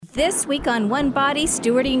This week on One Body,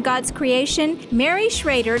 Stewarding God's Creation, Mary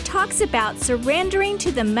Schrader talks about surrendering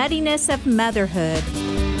to the muddiness of motherhood.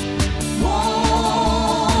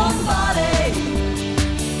 One body.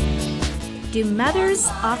 Do mothers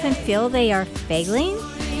often feel they are failing?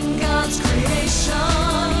 God's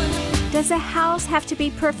creation. Does a house have to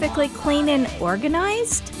be perfectly clean and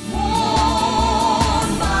organized?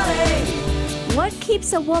 One body. What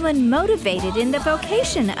keeps a woman motivated in the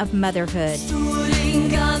vocation of motherhood?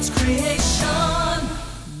 Stewarding God's creation.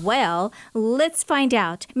 Well, let's find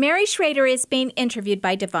out. Mary Schrader is being interviewed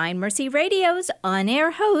by Divine Mercy Radio's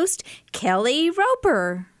on-air host, Kelly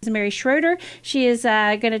Roper. Mary Schrader. She is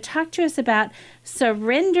going to talk to us about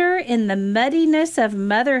surrender in the muddiness of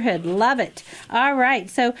motherhood. Love it. All right.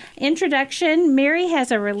 So, introduction. Mary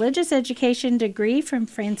has a religious education degree from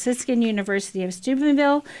Franciscan University of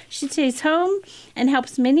Steubenville. She stays home and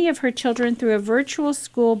helps many of her children through a virtual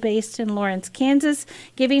school based in Lawrence, Kansas,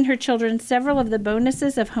 giving her children several of the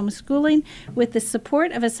bonuses of homeschooling with the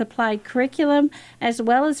support of a supplied curriculum, as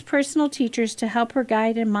well as personal teachers to help her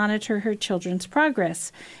guide and monitor her children's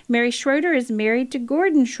progress. Mary Schrader is married to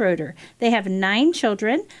Gordon Schrader. They have 9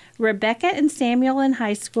 children, Rebecca and Samuel in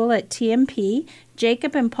high school at TMP,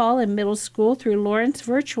 Jacob and Paul in middle school through Lawrence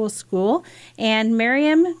Virtual School, and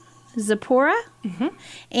Miriam Zipporah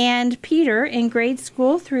and Peter in grade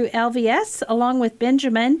school through LVS, along with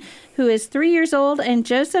Benjamin, who is 3 years old, and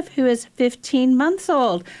Joseph, who is 15 months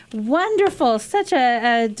old. Wonderful. Such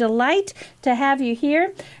a delight to have you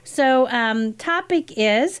here. So topic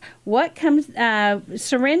is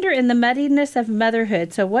surrender in the muddiness of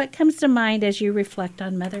motherhood. So what comes to mind as you reflect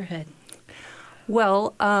on motherhood?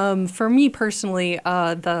 Well, for me personally,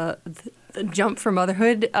 the jump for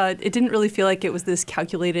motherhood, it didn't really feel like it was this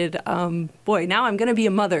calculated, boy, now I'm going to be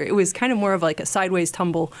a mother. It was kind of more of like a sideways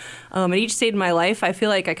tumble. At each stage of my life, I feel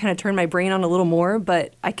like I kind of turned my brain on a little more,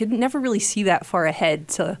 but I could never really see that far ahead.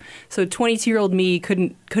 So 22-year-old me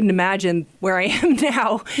couldn't imagine where I am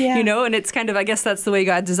now, and it's kind of, I guess that's the way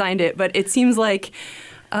God designed it. But it seems like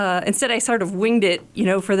instead, I sort of winged it,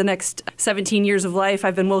 for the next 17 years of life.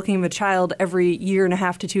 I've been welcoming a child every year and a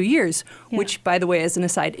half to 2 years, which, by the way, as an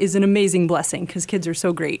aside, is an amazing blessing because kids are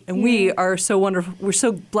so great. And we are so wonderful. We're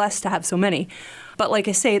so blessed to have so many. But like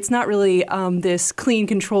I say, it's not really this clean,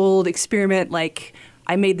 controlled experiment like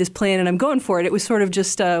I made this plan and I'm going for it. It was sort of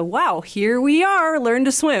just, wow, here we are, learn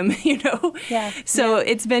to swim, So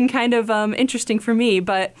it's been kind of interesting for me.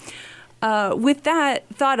 But with that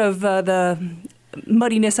thought of the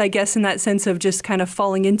muddiness, I guess, in that sense of just kind of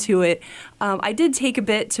falling into it, I did take a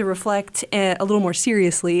bit to reflect a little more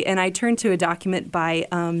seriously, and I turned to a document by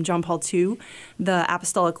John Paul II, the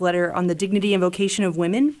Apostolic Letter on the Dignity and Vocation of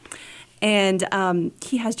Women. And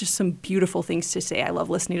he has just some beautiful things to say. I love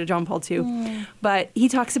listening to John Paul II. But he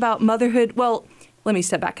talks about motherhood. Well, let me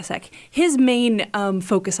step back a sec. His main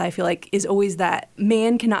focus, I feel like, is always that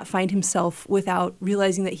man cannot find himself without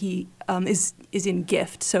realizing that he is in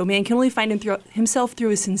gift. So man can only find himself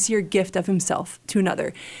through a sincere gift of himself to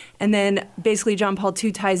another. And then basically John Paul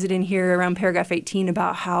II ties it in here around paragraph 18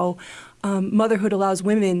 about how motherhood allows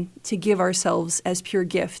women to give ourselves as pure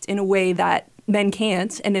gift in a way that men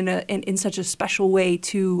can't, and in such a special way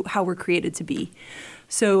to how we're created to be.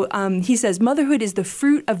 So he says, motherhood is the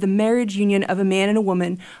fruit of the marriage union of a man and a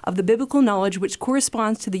woman, of the biblical knowledge which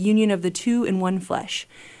corresponds to the union of the two in one flesh.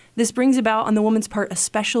 This brings about on the woman's part a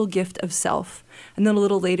special gift of self. And then a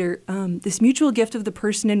little later, this mutual gift of the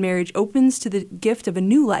person in marriage opens to the gift of a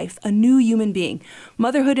new life, a new human being.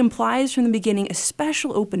 Motherhood implies from the beginning a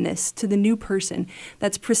special openness to the new person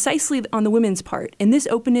that's precisely on the woman's part. And this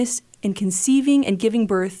openness in conceiving and giving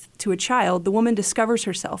birth to a child, the woman discovers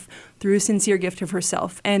herself through a sincere gift of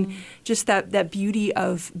herself. And just that beauty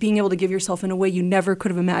of being able to give yourself in a way you never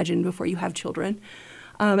could have imagined before you have children.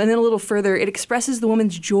 And then a little further, it expresses the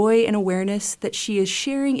woman's joy and awareness that she is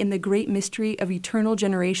sharing in the great mystery of eternal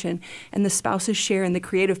generation and the spouse's share in the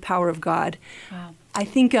creative power of God. Wow. I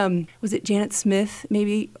think, was it Janet Smith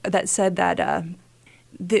maybe that said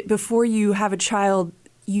that before you have a child,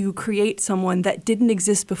 you create someone that didn't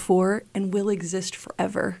exist before and will exist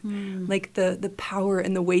forever. Like the power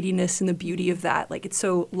and the weightiness and the beauty of that. Like it's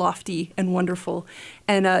so lofty and wonderful.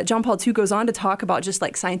 And John Paul II goes on to talk about just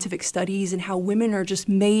like scientific studies and how women are just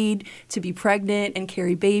made to be pregnant and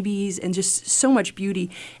carry babies and just so much beauty.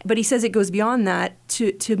 But he says it goes beyond that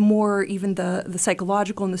to more even the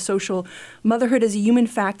psychological and the social. Motherhood as a human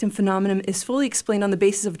fact and phenomenon is fully explained on the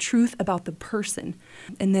basis of truth about the person.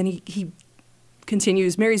 And then he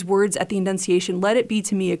continues, Mary's words at the Annunciation, let it be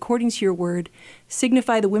to me according to your word,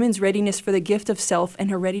 signify the woman's readiness for the gift of self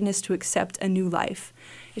and her readiness to accept a new life.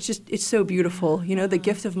 it's so beautiful, you know, the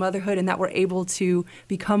gift of motherhood, and that we're able to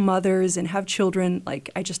become mothers and have children. Like,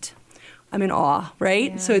 I'm in awe,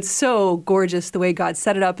 right? Yeah. So it's so gorgeous the way God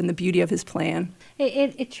set it up and the beauty of his plan.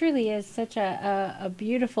 It truly is such a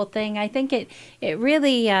beautiful thing. I think it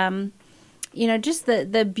really, just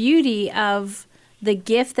the beauty of the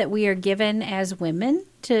gift that we are given as women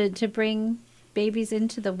to bring babies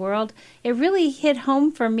into the world. It really hit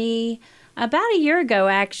home for me about a year ago,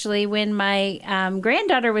 actually, when my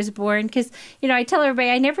granddaughter was born, because, I tell everybody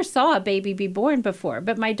I never saw a baby be born before,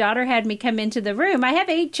 but my daughter had me come into the room. I have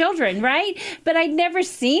 8 children, right? But I'd never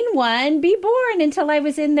seen one be born until I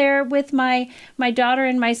was in there with my daughter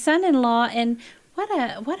and my son-in-law, and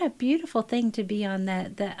what a beautiful thing to be on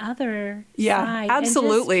the other side.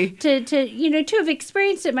 Absolutely. And just to have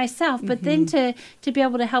experienced it myself, but then to be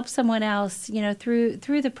able to help someone else, through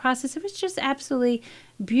the process. It was just absolutely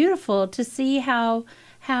beautiful to see how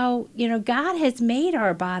God has made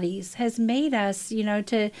our bodies, has made us,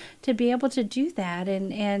 to be able to do that,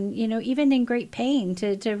 and even in great pain,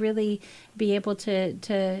 to really be able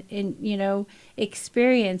to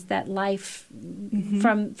experience that life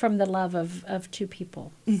from the love of 2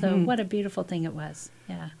 people. So what a beautiful thing it was.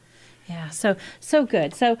 Yeah. So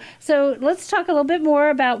good. So let's talk a little bit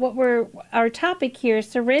more about our topic here: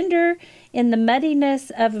 surrender in the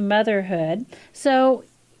muddiness of motherhood. So,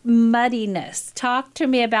 muddiness. Talk to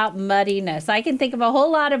me about muddiness. I can think of a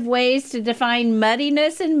whole lot of ways to define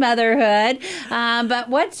muddiness in motherhood, but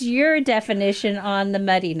what's your definition on the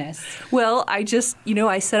muddiness? Well, I just,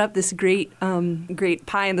 I set up this great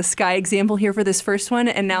pie in the sky example here for this first one,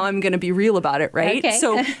 and now I'm going to be real about it, right? Okay.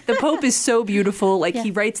 So the Pope is so beautiful. Like, he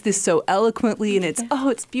writes this so eloquently, and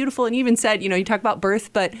it's beautiful. And he even said, you talk about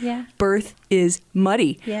birth, but birth is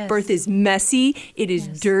muddy. Yes. Birth is messy. It is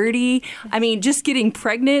dirty. I mean, just getting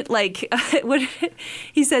pregnant, like what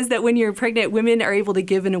he says, that when you're pregnant, women are able to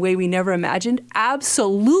give in a way we never imagined.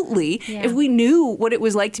 Absolutely. Yeah. If we knew what it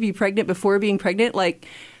was like to be pregnant before being pregnant, like,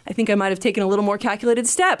 I think I might have taken a little more calculated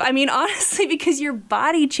step. I mean, honestly, because your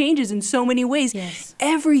body changes in so many ways. Yes.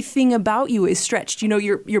 Everything about you is stretched.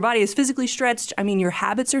 Your body is physically stretched. I mean, your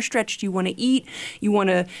habits are stretched. You want to eat. You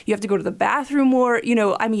have to go to the bathroom more.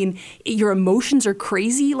 I mean, your emotions are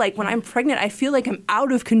crazy. Like, when I'm pregnant, I feel like I'm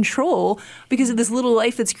out of control because of this little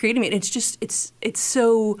life that's creating me. And it's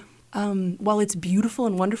so. While it's beautiful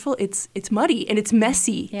and wonderful, it's muddy and it's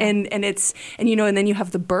messy, and then you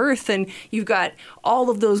have the birth, and you've got all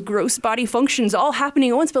of those gross body functions all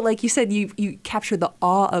happening at once. But like you said, you capture the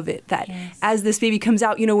awe of it, that as this baby comes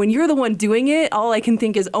out, when you're the one doing it, all I can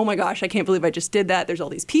think is, oh my gosh, I can't believe I just did that. There's all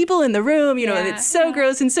these people in the room, and it's so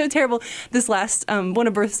gross and so terrible. This last one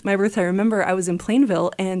of my births, I remember I was in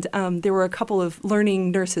Plainville, and there were a couple of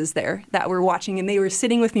learning nurses there that were watching, and they were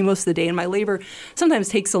sitting with me most of the day, and my labor sometimes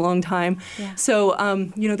takes a long time. Yeah. So,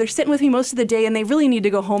 they're sitting with me most of the day, and they really need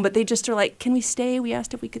to go home, but they just are like, can we stay? We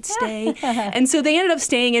asked if we could stay. And so they ended up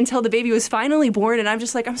staying until the baby was finally born, and I'm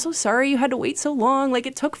just like, I'm so sorry you had to wait so long. Like,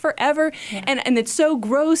 it took forever. Yeah. And it's so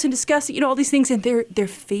gross and disgusting, all these things. And their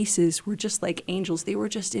faces were just like angels. They were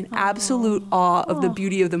just in absolute awe of the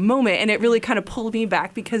beauty of the moment. And it really kind of pulled me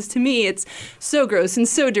back, because to me, it's so gross and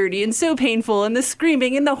so dirty and so painful, and the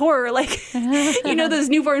screaming and the horror. Like, those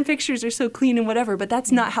newborn pictures are so clean and whatever, but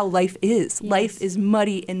that's not how life is. Yes. Life is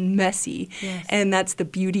muddy and messy. Yes. And that's the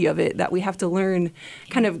beauty of it, that we have to learn,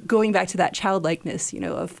 kind of going back to that childlikeness,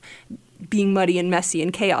 of being muddy and messy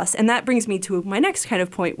and chaos. And that brings me to my next kind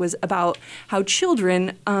of point, was about how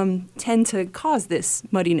children tend to cause this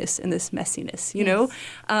muddiness and this messiness, you know?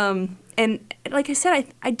 And like I said,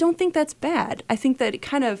 I don't think that's bad. I think that it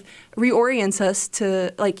kind of reorients us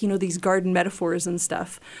to, these garden metaphors and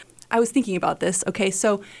stuff. I was thinking about this. Okay,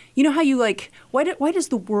 so you know how you why does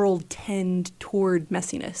the world tend toward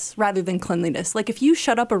messiness rather than cleanliness? Like, if you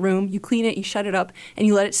shut up a room, you clean it, you shut it up, and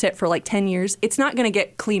you let it sit for 10 years, it's not going to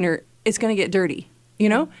get cleaner. It's going to get dirty.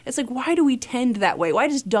 It's like, why do we tend that way? Why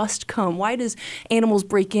does dust come? Why does animals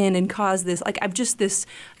break in and cause this? I'm just this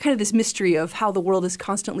mystery of how the world is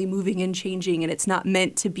constantly moving and changing, and it's not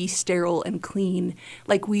meant to be sterile and clean.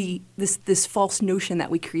 Like, this false notion that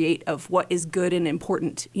we create of what is good and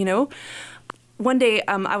important, One day,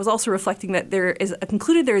 I was also reflecting that there is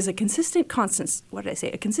a consistent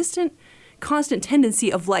constant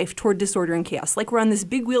tendency of life toward disorder and chaos. Like, we're on this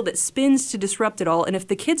big wheel that spins to disrupt it all, and if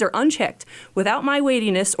the kids are unchecked, without my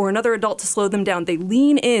weightiness or another adult to slow them down, they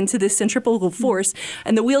lean into this centripetal force,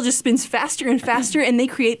 and the wheel just spins faster and faster, and they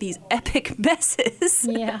create these epic messes.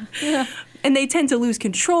 Yeah. And they tend to lose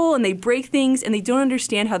control, and they break things, and they don't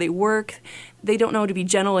understand how they work. They don't know how to be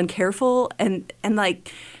gentle and careful, and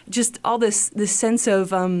just all this sense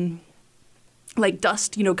of like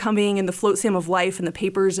dust, coming and the float sam of life and the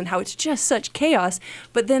papers and how it's just such chaos.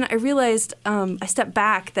 But then I realized, I stepped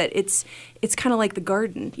back that it's kind of like the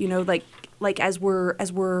garden, like as we're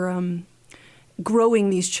growing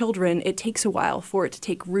these children, it takes a while for it to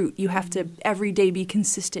take root. You have to every day be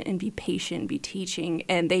consistent and be patient, be teaching,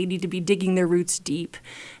 and they need to be digging their roots deep.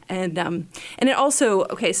 And it also,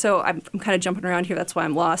 okay, so I'm kind of jumping around here, that's why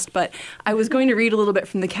I'm lost, but I was going to read a little bit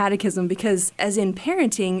from the Catechism because as in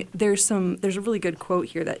parenting, there's a really good quote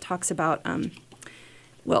here that talks about,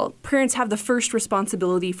 parents have the first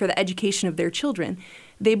responsibility for the education of their children.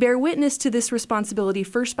 They bear witness to this responsibility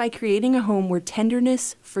first by creating a home where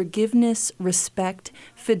tenderness, forgiveness, respect,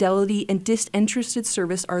 fidelity, and disinterested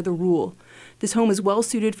service are the rule. This home is well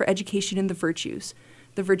suited for education in the virtues.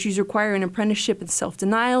 The virtues require an apprenticeship in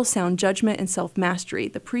self-denial, sound judgment, and self-mastery,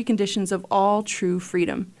 the preconditions of all true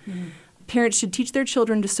freedom. Parents should teach their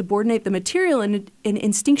children to subordinate the material and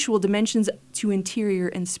instinctual dimensions to interior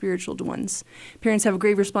and spiritual ones. Parents have a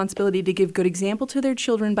grave responsibility to give good example to their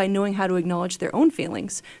children by knowing how to acknowledge their own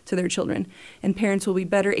failings to their children, and parents will be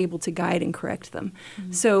better able to guide and correct them.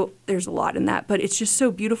 So there's a lot in that, but it's just so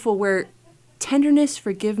beautiful where tenderness,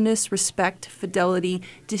 forgiveness, respect, fidelity,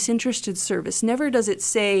 disinterested service. Never does it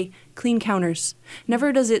say clean counters.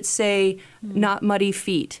 Never does it say not muddy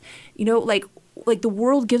feet. Like the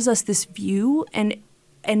world gives us this view, and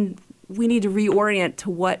we need to reorient to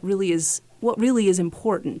what really is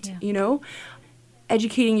important.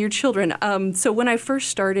 Educating your children. So when I first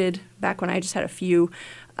started, back when I just had a few,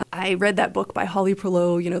 I read that book by Holly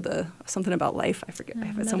Perlow, the something about life. I forget. I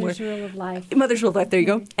have it somewhere. Mother's Rule of Life. Mother's Rule of Life. There you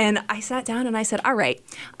go. And I sat down and I said, all right,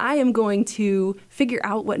 I am going to figure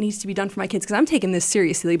out what needs to be done for my kids because I'm taking this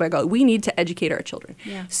seriously. By God, we need to educate our children.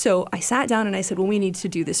 Yeah. So I sat down and I said, well, we need to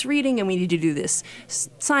do this reading and we need to do this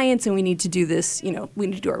science and we need to do this, we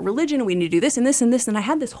need to do our religion and we need to do this and this and this. And I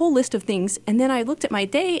had this whole list of things. And then I looked at my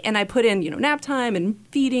day and I put in, nap time and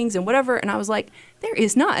feedings and whatever. And I was like, there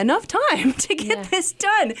is not enough time to get this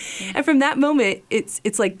done. Yeah. And from that moment,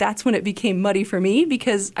 it's like that's when it became muddy for me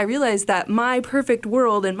because I realized that my perfect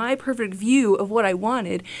world and my perfect view of what I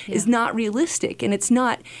wanted is not realistic. And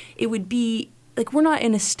it would be like we're not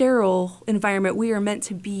in a sterile environment. We are meant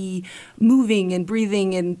to be moving and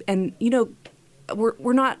breathing and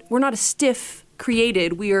we're not a stiff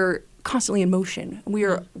created. We are constantly in motion. We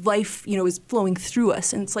are life, is flowing through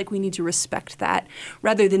us, and it's like we need to respect that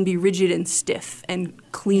rather than be rigid and stiff and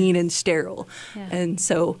clean and sterile. Yeah.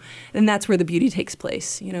 And that's where the beauty takes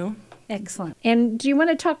place. Excellent. And do you want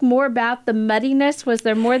to talk more about the muddiness? Was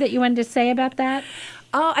there more that you wanted to say about that?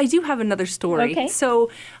 I do have another story. Okay. So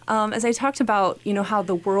as I talked about, how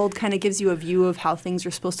the world kind of gives you a view of how things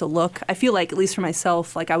are supposed to look, I feel like, at least for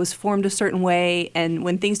myself, like I was formed a certain way. And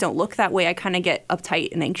when things don't look that way, I kind of get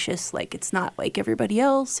uptight and anxious. Like it's not like everybody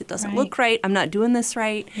else. It doesn't look right. I'm not doing this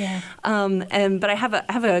right. Yeah. But I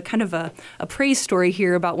have a kind of a praise story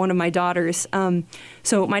here about one of my daughters.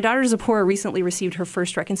 So my daughter Zipporah recently received her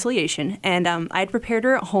first reconciliation. And I had prepared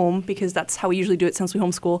her at home because that's how we usually do it since we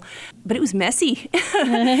homeschool. But it was messy.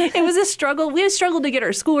 It was a struggle. We had struggled to get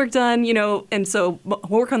our schoolwork done, and so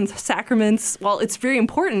work on the sacraments. While it's very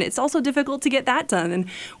important, it's also difficult to get that done. And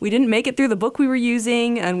we didn't make it through the book we were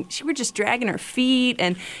using, and we were just dragging our feet.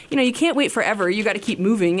 And, you can't wait forever. You got to keep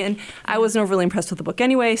moving. And I wasn't overly impressed with the book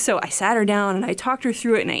anyway, so I sat her down and I talked her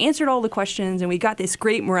through it and I answered all the questions. And we got this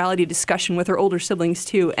great morality discussion with her older siblings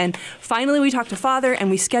too. And finally we talked to Father and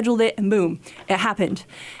we scheduled it and boom, it happened.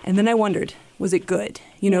 And then I wondered, was it good?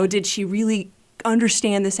 Did she really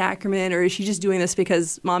understand the sacrament, or is she just doing this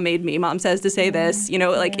because mom made me? Mom says to say this,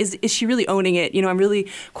 is she really owning it? I'm really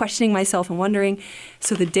questioning myself and wondering.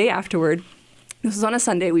 So the day afterward, this was on a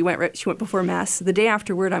Sunday, she went before Mass. The day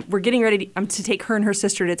afterward, we're getting ready to take her and her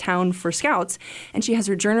sister to town for Scouts, and she has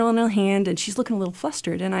her journal in her hand, and she's looking a little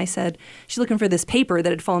flustered. And I said, she's looking for this paper that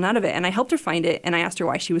had fallen out of it, and I helped her find it, and I asked her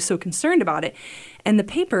why she was so concerned about it. And the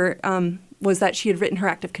paper was that she had written her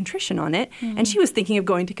act of contrition on it, and she was thinking of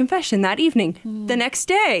going to confession that evening, the next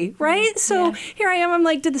day, right? So here I am, I'm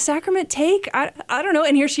like, did the sacrament take? I don't know,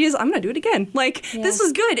 and here she is, I'm gonna do it again. This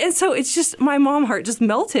was good. And so it's just, my mom heart just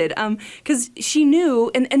melted, because she knew,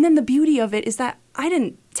 and then the beauty of it is that I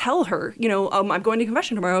didn't tell her, I'm going to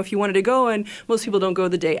confession tomorrow if you wanted to go, and most people don't go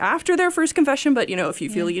the day after their first confession, but, if you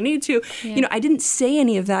feel you need to, I didn't say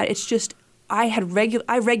any of that. It's just,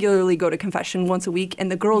 I regularly go to confession once a week,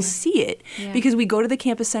 and the girls see it because we go to the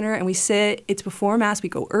campus center and we sit. It's before Mass. We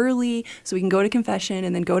go early so we can go to confession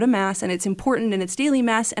and then go to Mass, and it's important, and it's daily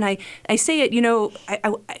Mass. And I say it,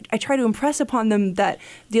 I try to impress upon them that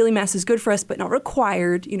daily Mass is good for us, but not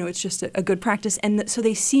required. It's just a good practice. And so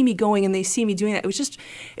they see me going and they see me doing that.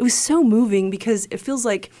 It was so moving because it feels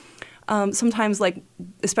like sometimes, like,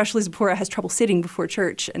 especially Zipporah has trouble sitting before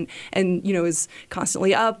church and is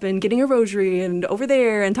constantly up and getting a rosary and over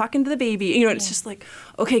there and talking to the baby. It's just like,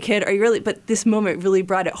 okay, kid, are you really? But this moment really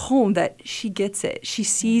brought it home that she gets it. She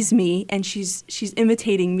sees me and she's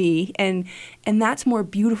imitating me, and that's more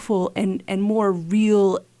beautiful and more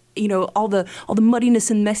real. All the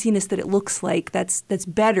muddiness and messiness that it looks like, that's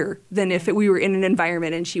better than if we were in an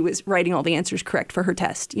environment and she was writing all the answers correct for her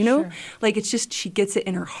test, Sure. Like, it's just, she gets it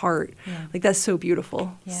in her heart. Yeah. Like, that's so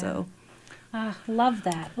beautiful. Yeah. So love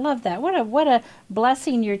that. What a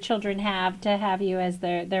blessing your children have to have you as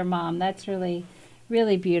their mom. That's really,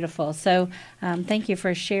 really beautiful. So thank you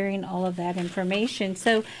for sharing all of that information.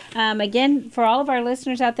 So again, for all of our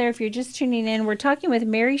listeners out there, if you're just tuning in, we're talking with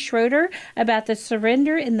Mary Schroeder about the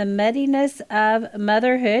surrender in the muddiness of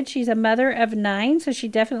motherhood. She's a mother of 9, so she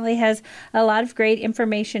definitely has a lot of great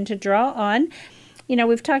information to draw on.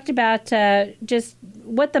 We've talked about just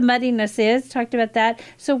what the muddiness is, talked about that.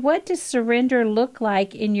 So what does surrender look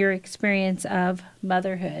like in your experience of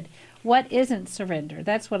motherhood? What isn't surrender?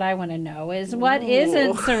 That's what I want to know, is what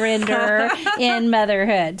isn't surrender in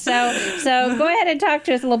motherhood? So go ahead and talk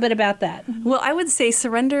to us a little bit about that. Well, I would say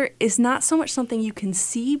surrender is not so much something you can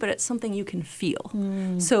see, but it's something you can feel.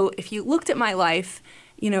 So if you looked at my life,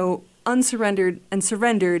 unsurrendered and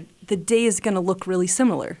surrendered, the day is going to look really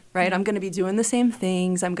similar, right? I'm going to be doing the same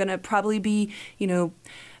things. I'm going to probably be,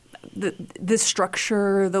 the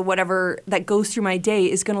structure, the whatever that goes through my day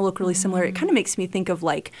is going to look really similar. It kind of makes me think of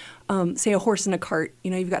like, say, a horse in a cart.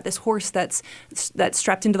 You've got this horse that's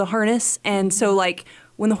strapped into the harness, and so like,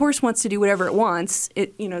 when the horse wants to do whatever it wants,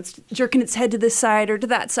 it's jerking its head to this side or to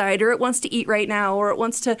that side, or it wants to eat right now, or it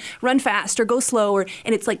wants to run fast or go slow, and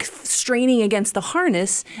it's like straining against the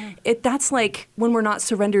harness. That's like when we're not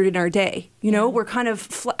surrendered in our day. We're kind of,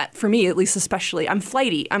 for me at least especially, I'm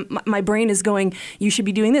flighty. My brain is going, you should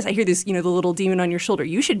be doing this. I hear this, the little demon on your shoulder.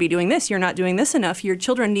 You should be doing this. You're not doing this enough. Your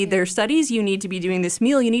children need their studies. You need to be doing this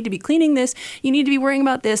meal. You need to be cleaning this. You need to be worrying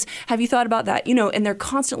about this. Have you thought about that? And they're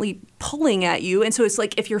constantly pulling at you. And so it's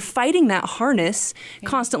like, if you're fighting that harness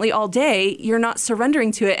constantly all day, you're not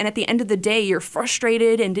surrendering to it. And at the end of the day, you're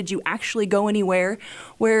frustrated. And did you actually go anywhere?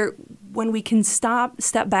 Where when we can stop,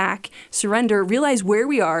 step back, surrender, realize where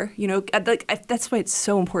we are, that's why it's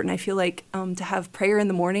so important. I feel like to have prayer in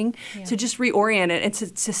the morning, to just reorient it and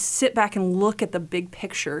to sit back and look at the big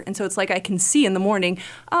picture. And so it's like I can see in the morning,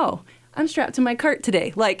 oh, I'm strapped to my cart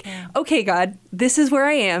today. Like, okay, God, this is where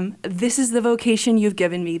I am. This is the vocation you've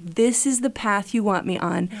given me. This is the path you want me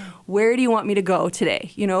on. Where do you want me to go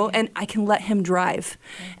today? And I can let him drive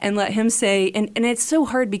and let him say, and it's so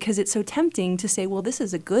hard because it's so tempting to say, well, this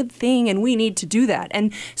is a good thing and we need to do that.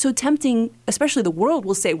 And so tempting, especially the world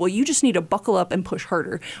will say, well, you just need to buckle up and push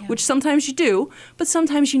harder, which sometimes you do, but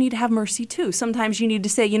sometimes you need to have mercy too. Sometimes you need to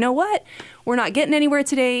say, you know what? We're not getting anywhere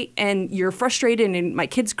today and you're frustrated and my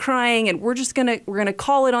kid's crying and we're going to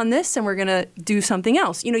call it on this and we're going to do something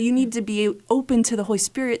else. You need to be open to the Holy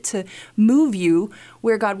Spirit to move you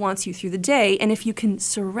where God wants you through the day. And if you can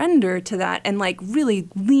surrender to that and like really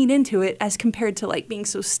lean into it as compared to like being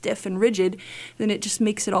so stiff and rigid, then it just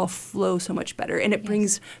makes it all flow so much better and it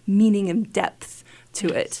brings meaning and depth to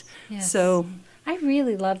it. Yes. So I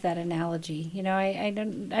really love that analogy. I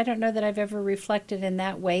don't know that I've ever reflected in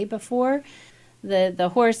that way before.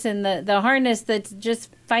 The horse and the harness that's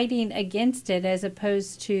just fighting against it as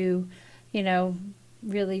opposed to,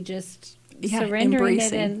 really just surrendering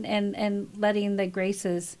embracing it and letting the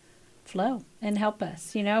graces flow and help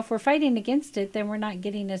us. If we're fighting against it, then we're not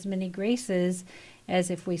getting as many graces as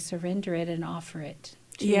if we surrender it and offer it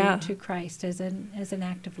to Christ as an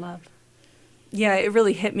act of love. Yeah, it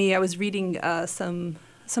really hit me. I was reading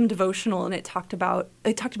some devotional, and it talked about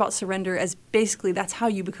surrender as basically that's how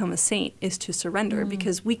you become a saint, is to surrender,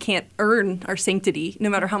 because we can't earn our sanctity. No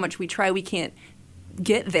matter how much we try, we can't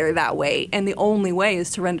get there that way, and the only way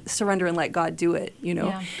is to surrender and let God do it.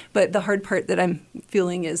 But the hard part that I'm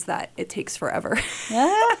feeling is that it takes forever.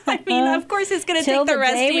 I mean, of course, it's going to take the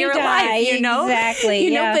rest of your life.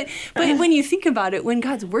 Exactly. But when you think about it, when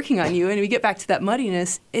God's working on you, and we get back to that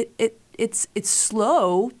muddiness, it's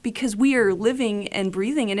slow because we are living and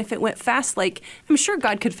breathing. And if it went fast, like, I'm sure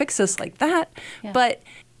God could fix us like that, but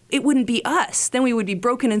it wouldn't be us. Then we would be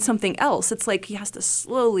broken in something else. It's like he has to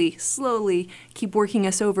slowly keep working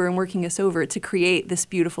us over to create this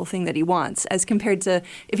beautiful thing that he wants, as compared to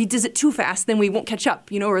if he does it too fast, then we won't catch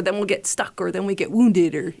up, or then we'll get stuck, or then we get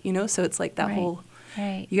wounded, or, so it's like that whole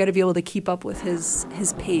Right. You got to be able to keep up with his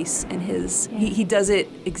pace and he does it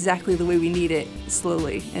exactly the way we need it,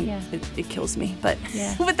 slowly, and it kills me. But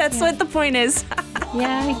but that's what the point is.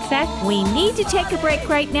 Yeah, exactly. We need to take a break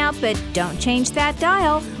right now, but don't change that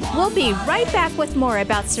dial. We'll be right back with more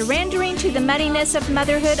about surrendering to the muddiness of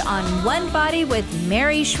motherhood on One Body with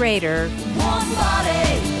Mary Schrader. One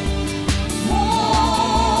body,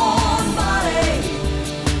 one body,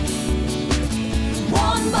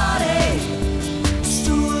 one body,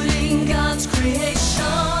 stewarding God's creation.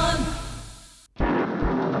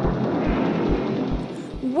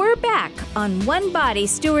 We're back on One Body,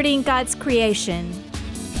 Stewarding God's Creation.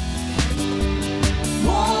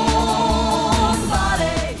 One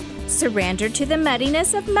body, Surrender to the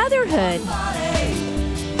muddiness of motherhood. body,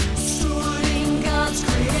 stewarding God's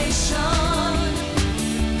creation.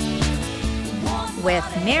 With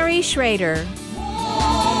Mary Schrader.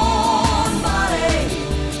 One body,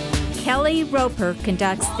 Kelly Roper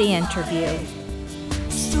conducts the interview.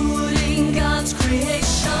 stewarding God's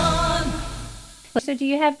creation. So do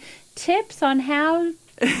you have tips on how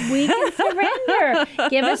we can surrender?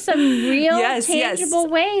 Give us some real, tangible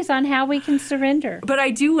ways on how we can surrender. But I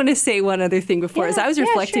do want to say one other thing before, as I was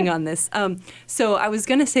reflecting on this. So I was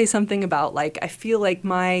going to say something about, like, I feel like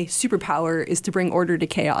my superpower is to bring order to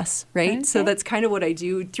chaos, right? Okay. So that's kind of what I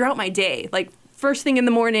do throughout my day. Like, first thing in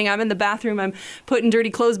the morning, I'm in the bathroom, I'm putting dirty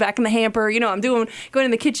clothes back in the hamper, I'm going in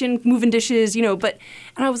the kitchen, moving dishes, and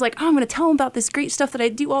I was like, I'm going to tell them about this great stuff that I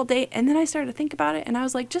do all day. And then I started to think about it, and I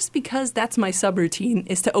was like, just because that's my subroutine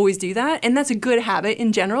is to always do that, and that's a good habit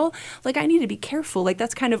in general, like, I need to be careful. Like,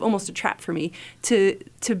 that's kind of almost a trap for me to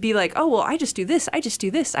be like, oh, well, I just do this, I just do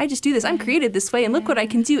this, I just do this. I'm created this way, and look what I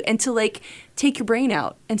can do. And to, like, take your brain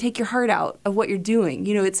out and take your heart out of what you're doing.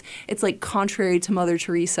 It's like contrary to Mother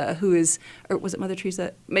Teresa, who is, or was it Mother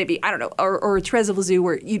Teresa? Maybe, I don't know, or Therese of Lisieux,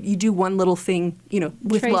 where you do one little thing,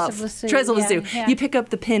 with Therese love. of Lisieux, Therese of Lisieux. yeah. You pick up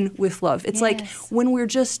the pin with love. It's like Yes. when we're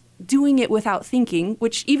just doing it without thinking,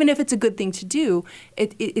 which even if it's a good thing to do,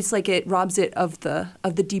 it's like it robs it of the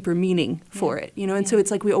deeper meaning for it, And so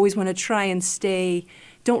it's like we always want to try and stay.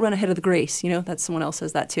 Don't run ahead of the grace, That's someone else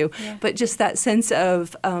says that too. Yeah. But just that sense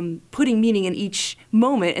of putting meaning in each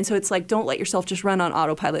moment. And so it's like, don't let yourself just run on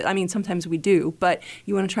autopilot. I mean, sometimes we do, but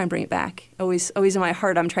you want to try and bring it back. Always in my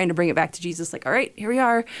heart, I'm trying to bring it back to Jesus. Like, all right, here we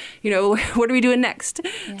are. What are we doing next?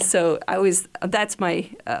 Yeah. So that's my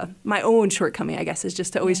my own shortcoming, I guess, is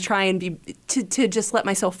just to always try and to just let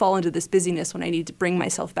myself fall into this busyness when I need to bring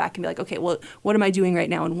myself back and be like, okay, well, what am I doing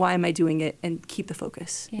right now and why am I doing it, and keep the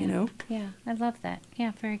focus, Yeah, I love that.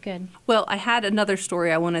 Yeah, very good. Well, I had another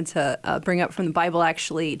story I wanted to bring up from the Bible,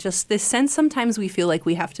 actually. Just this sense sometimes we feel like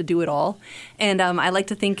we have to do it all. And I like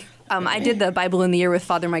to think, I did the Bible in the Year with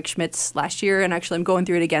Father Mike Schmitz last year, and actually I'm going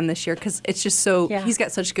through it again this year because it's just so, he's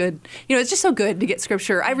got such good, it's just so good to get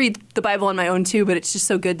scripture. I read the Bible on my own too, but it's just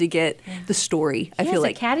so good to get the story. I feel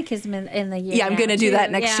like. a catechism in the year. Yeah, I'm going to do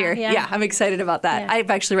that next year. Yeah. Yeah, I'm excited about that. Yeah. I've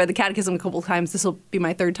actually read the catechism a couple of times. This will be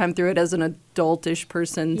my third time through it as an adultish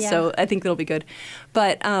person, so I think it'll be good.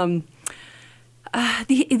 But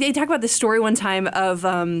they talk about this story one time of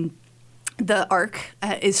the ark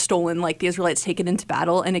is stolen, like the Israelites take it into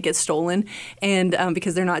battle and it gets stolen, and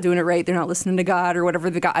because they're not doing it right, they're not listening to God or whatever,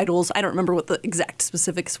 they got idols. I don't remember what the exact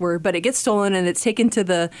specifics were, but it gets stolen and it's taken to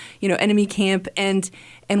the enemy camp, and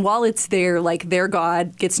while it's there, like, their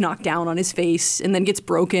God gets knocked down on his face and then gets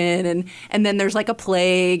broken, and then there's like a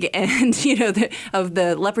plague and of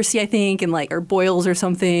the leprosy, I think, and or boils or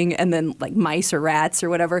something, and then like mice or rats or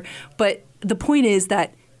whatever. But the point is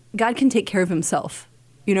that God can take care of himself.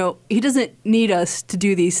 He doesn't need us to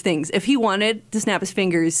do these things. If he wanted to snap his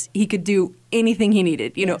fingers, he could do anything he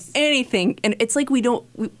needed, anything. And it's like we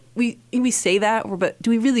say that, but do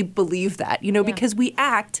we really believe that? Because we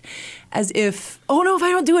act as if, oh no, if I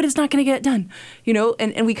don't do it, it's not going to get done.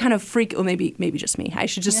 And we kind of freak. Well, maybe just me. I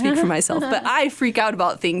should just speak for myself. But I freak out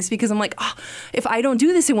about things because I'm like, oh, if I don't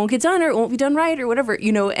do this, it won't get done, or it won't be done right, or whatever.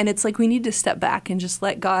 And it's like we need to step back and just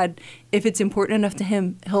let God. If it's important enough to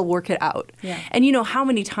him, he'll work it out. Yeah. And how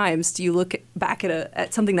many times do you look back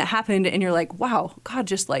at something that happened and you're like, wow, God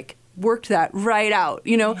just worked that right out.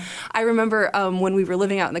 I remember when we were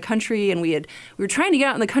living out in the country and we were trying to get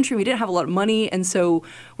out in the country, we didn't have a lot of money, and so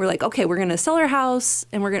we're like, okay, we're going to sell our house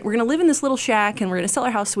and we're going to live in this little shack, and we're going to sell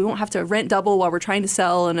our house so we won't have to rent double while we're trying to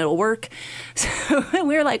sell, and it'll work. So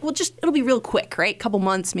we were like, well, it'll be real quick, right? Couple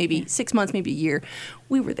months, maybe 6 months, maybe a year.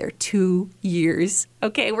 We were there 2 years.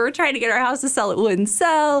 Okay, we were trying to get our house to sell. It wouldn't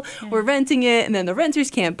sell. We're renting it, and then the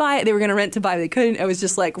renters can't buy it. They were going to rent to buy, they couldn't. I was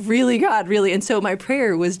just like, really, God, really? And so my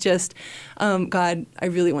prayer was just, God, I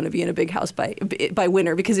really want to be in a big house by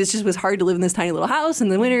winter, because it just was hard to live in this tiny little house in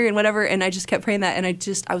the winter and whatever. And I just kept praying that, and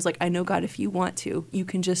I was like, I know, God, if you want to, you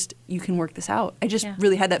can work this out. I just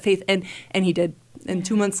really had that faith, and he did. And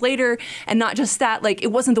 2 months later, and not just that, like,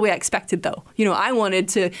 it wasn't the way I expected, though. You know, I wanted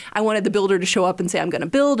the builder to show up and say, I'm going to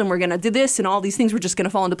build, and we're going to do this, and all these things were just going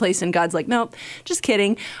to fall into place. And God's like, nope, just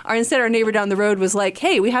kidding. Or instead, our neighbor down the road was like,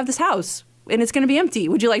 hey, we have this house, and it's going to be empty.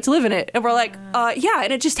 Would you like to live in it? And we're like, yeah.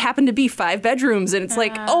 And it just happened to be 5 bedrooms. And it's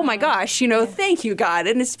like, oh my gosh, you know, thank you, God.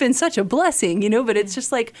 And it's been such a blessing, you know, but it's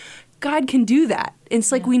just like, God can do that.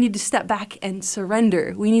 It's like we need to step back and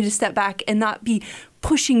surrender. We need to step back and not be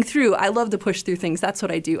pushing through. I love to push through things. That's what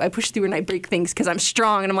I do. I push through and I break things because I'm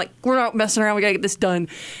strong, and I'm like, we're not messing around. We got to get this done.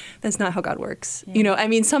 That's not how God works. Yeah. You know, I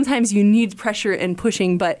mean, sometimes you need pressure and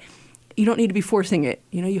pushing, but you don't need to be forcing it.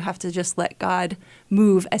 You know, you have to just let God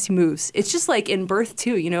move as he moves. It's just like in birth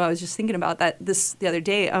too. You know, I was just thinking about that the other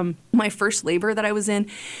day. My first labor that I was in,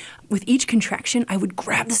 with each contraction, I would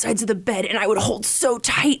grab the sides of the bed and I would hold so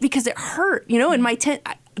tight because it hurt, you know, and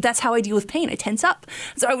that's how I deal with pain. I tense up.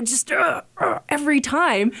 So I would just every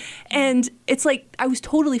time. And it's like I was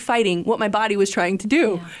totally fighting what my body was trying to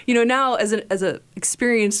do. Yeah. You know, now as a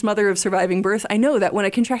experienced mother of surviving birth, I know that when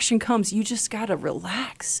a contraction comes, you just got to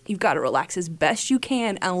relax. You've got to relax as best you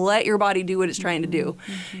can and let your body do what it's trying to do.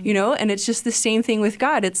 Mm-hmm. You know, and it's just the same thing with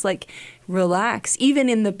God. It's like, relax. Even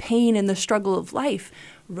in the pain and the struggle of life,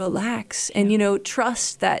 relax and, you know,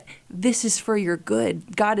 trust that this is for your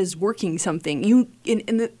good. God is working something.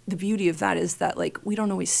 And the beauty of that is that, like, we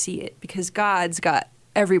don't always see it because God's got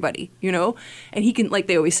everybody, you know, and he can, like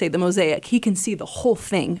they always say, the mosaic, he can see the whole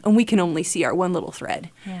thing and we can only see our one little thread,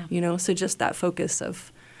 you know, so just that focus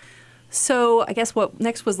of, so I guess what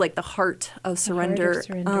next was like the heart of surrender.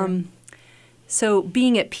 So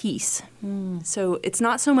being at peace. So it's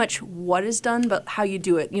not so much what is done, but how you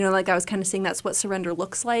do it. You know, like I was kind of saying, that's what surrender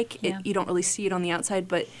looks like. Yeah. You don't really see it on the outside,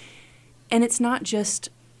 and it's not just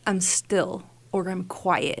I'm still or I'm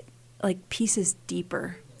quiet. Like peace is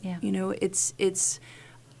deeper. Yeah. You know, it's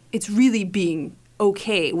really being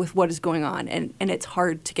okay with what is going on, and it's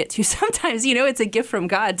hard to get to sometimes. You know, it's a gift from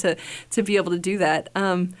God to be able to do that.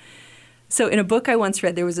 So in a book I once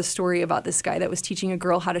read, there was a story about this guy that was teaching a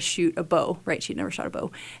girl how to shoot a bow, right? She'd never shot a bow.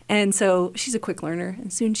 And so she's a quick learner.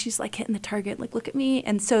 And soon she's like hitting the target, like, look at me.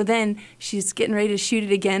 And so then she's getting ready to shoot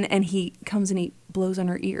it again. And he comes and he blows on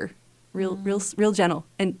her ear, real gentle.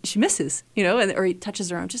 And she misses, you know, or he touches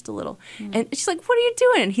her arm just a little. And she's like, what are you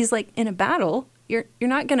doing? And he's like, in a battle, you're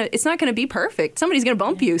not gonna. It's not gonna be perfect. Somebody's gonna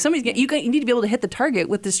bump you. You need to be able to hit the target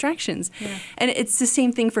with distractions. Yeah. And it's the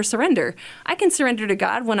same thing for surrender. I can surrender to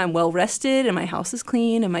God when I'm well rested and my house is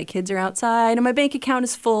clean and my kids are outside and my bank account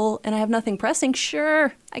is full and I have nothing pressing.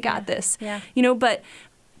 Sure, I got this. Yeah. You know, but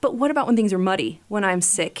what about when things are muddy? When I'm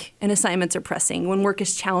sick and assignments are pressing? When work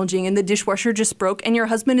is challenging and the dishwasher just broke and your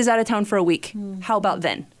husband is out of town for a week? How about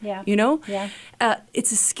then? Yeah. You know. Yeah.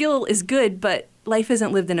 It's a skill is good, but life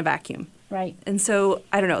isn't lived in a vacuum. Right. And so,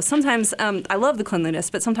 I don't know, sometimes I love the cleanliness,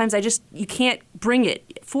 but sometimes you can't bring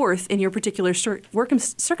it forth in your particular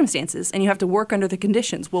circumstances, and you have to work under the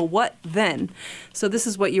conditions. Well, what then? So this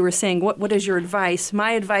is what you were saying. What is your advice?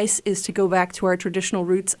 My advice is to go back to our traditional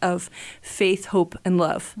roots of faith, hope, and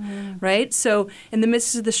love, right? So in the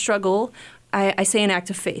midst of the struggle, I say an act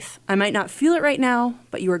of faith. I might not feel it right now,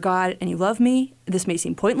 but you are God and you love me. This may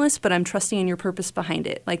seem pointless, but I'm trusting in your purpose behind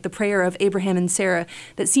it. Like the prayer of Abraham and Sarah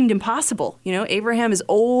that seemed impossible. You know, Abraham is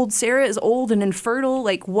old, Sarah is old and infertile.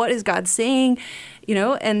 Like, what is God saying? You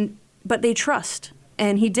know, but they trust.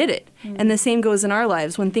 And he did it. And the same goes in our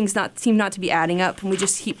lives when things seem not to be adding up and we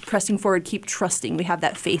just keep pressing forward, keep trusting. We have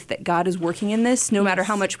that faith that God is working in this no matter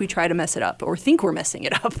how much we try to mess it up or think we're messing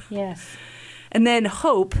it up. Yes. And then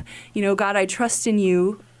hope, you know, God, I trust in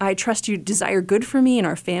you. I trust you desire good for me and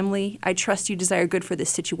our family. I trust you desire good for this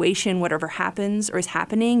situation, whatever happens or is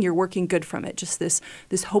happening, you're working good from it. Just this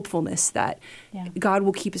hopefulness that God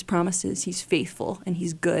will keep his promises. He's faithful and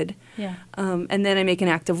he's good. Yeah. And then I make an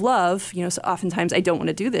act of love, you know, so oftentimes I don't want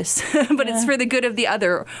to do this, but it's for the good of the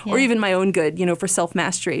other or even my own good, you know, for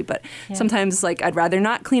self-mastery. But sometimes like I'd rather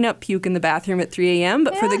not clean up puke in the bathroom at 3 a.m.,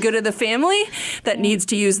 but for the good of the family that needs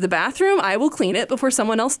to use the bathroom, I will clean it before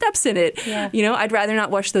someone else steps in it. Yeah. You know, I'd rather not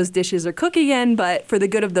wash those dishes or cook again, but for the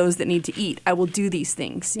good of those that need to eat, I will do these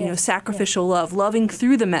things. You know, sacrificial love, loving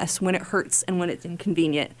through the mess when it hurts and when it's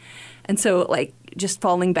inconvenient. And so, like, just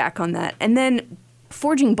falling back on that. And then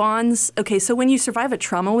forging bonds. Okay, so when you survive a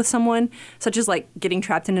trauma with someone, such as like getting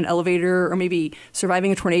trapped in an elevator or maybe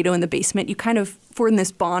surviving a tornado in the basement, you kind of form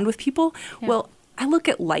this bond with people. Yeah. Well, I look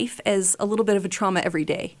at life as a little bit of a trauma every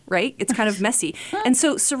day, right? It's kind of messy. And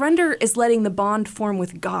so surrender is letting the bond form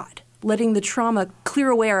with God, letting the trauma clear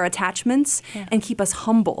away our attachments and keep us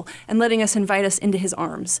humble and letting us invite us into his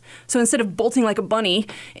arms. So instead of bolting like a bunny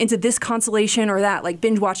into this consolation or that, like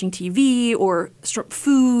binge watching TV or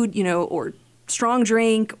food, or strong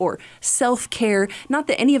drink or self-care, not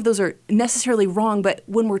that any of those are necessarily wrong, but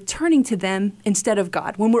when we're turning to them instead of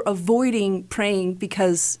God, when we're avoiding praying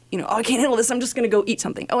because, oh, I can't handle this, I'm just going to go eat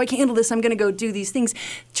something. Oh, I can't handle this, I'm going to go do these things,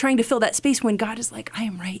 trying to fill that space when God is like, I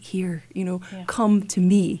am right here, come to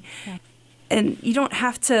me. Yeah. And you don't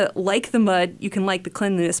have to like the mud, you can like the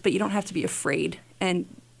cleanliness, but you don't have to be afraid. And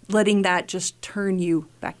letting that just turn you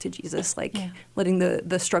back to Jesus, letting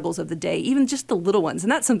the struggles of the day, even just the little ones.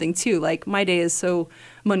 And that's something too, like my day is so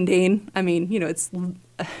mundane. I mean, it's,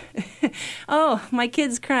 oh, my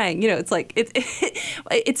kid's crying. It's like,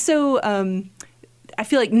 it's so, I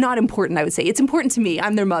feel like not important, I would say. It's important to me.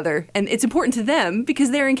 I'm their mother. And it's important to them because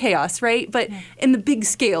they're in chaos, right? But in the big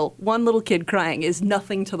scale, one little kid crying is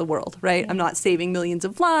nothing to the world, right? I'm not saving millions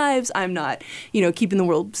of lives. I'm not, keeping the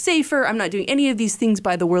world safer. I'm not doing any of these things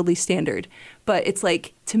by the worldly standard. But it's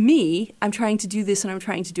like, to me, I'm trying to do this and I'm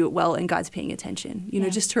trying to do it well and God's paying attention,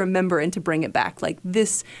 just to remember and to bring it back. Like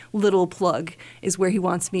this little plug is where he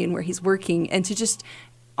wants me and where he's working, and to just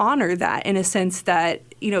honor that in a sense that,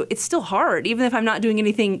 it's still hard. Even if I'm not doing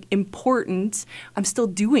anything important, I'm still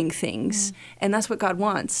doing things. And that's what God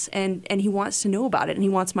wants. And he wants to know about it. And he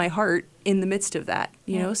wants my heart in the midst of that,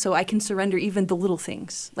 so I can surrender even the little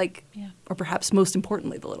things, or perhaps most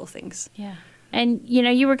importantly, the little things. Yeah. And,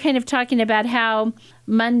 you were kind of talking about how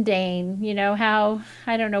mundane, how,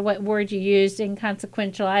 I don't know what word you used,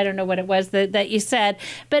 inconsequential, I don't know what it was that you said,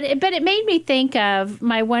 but it made me think of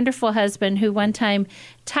my wonderful husband who one time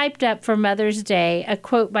typed up for Mother's Day a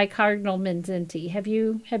quote by Cardinal Mindszenty. Have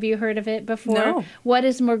you heard of it before? No. What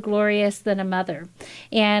is more glorious than a mother?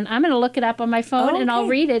 And I'm going to look it up on my phone and I'll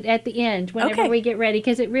read it at the end whenever we get ready,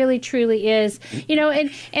 because it really truly is,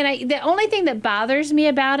 the only thing that bothers me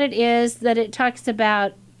about it is that it talks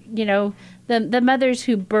about, the mothers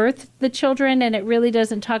who birth the children, and it really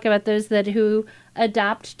doesn't talk about those who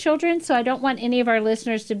adopt children. So I don't want any of our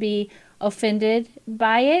listeners to be offended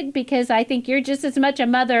by it, because I think you're just as much a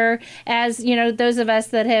mother as, those of us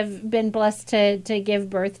that have been blessed to give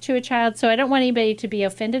birth to a child. So I don't want anybody to be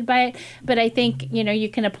offended by it, but I think, you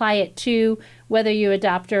can apply it to whether you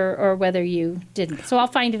adopt or whether you didn't. So I'll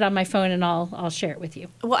find it on my phone and I'll share it with you.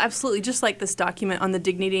 Well, absolutely. Just like this document on the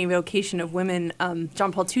dignity and vocation of women,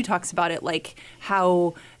 John Paul II talks about it, like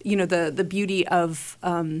how, the beauty of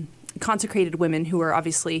consecrated women who are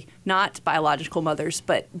obviously not biological mothers,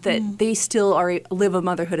 but that they still live a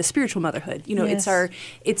motherhood, a spiritual motherhood. Yes.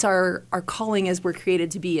 It's our calling as we're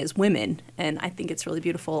created to be as women, and I think it's really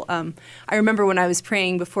beautiful. I remember when I was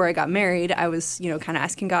praying before I got married, I was kind of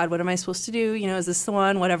asking God, what am I supposed to do? Is this the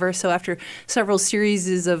one? Whatever. So after several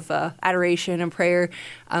series of adoration and prayer,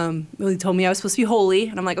 Willie told me I was supposed to be holy,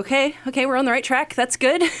 and I'm like, okay, we're on the right track. That's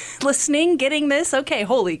good. Listening, getting this. Okay,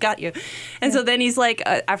 holy, got you. And so then he's like,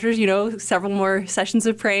 after several more sessions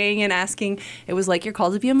of praying and asking, it was like, you're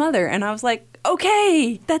called to be a mother. And I was like,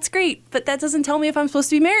 okay, that's great, but that doesn't tell me if I'm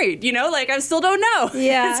supposed to be married, I still don't know.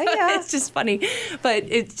 Yeah, so it's just funny. But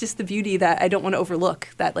it's just the beauty that I don't want to overlook,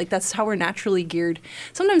 that that's how we're naturally geared.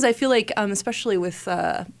 Sometimes I feel like, especially with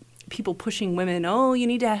people pushing women, you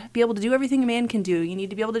need to be able to do everything a man can do. You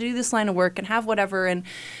need to be able to do this line of work and have whatever. And,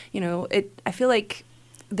 I feel like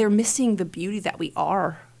they're missing the beauty that we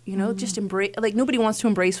are. Just embrace, nobody wants to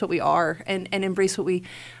embrace what we are and embrace what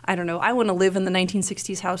I don't know. I want to live in the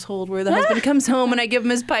 1960s household where the husband comes home and I give him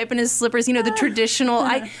his pipe and his slippers, the traditional,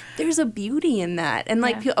 there's a beauty in that. And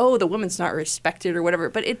the woman's not respected or whatever,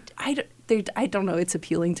 but I don't know, it's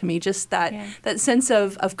appealing to me, just that sense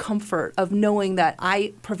of comfort, of knowing that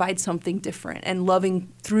I provide something different and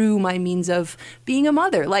loving through my means of being a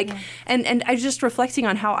mother. And I was just reflecting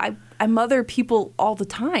on how I mother people all the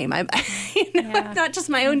time. I'm not just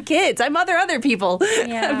my own kids. I mother other people.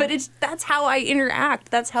 Yeah. But that's how I interact.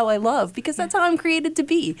 That's how I love, because that's how I'm created to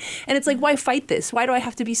be. And it's like, why fight this? Why do I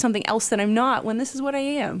have to be something else that I'm not when this is what I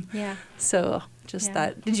am? Yeah. So Just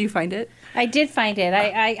that. Did you find it? I did find it.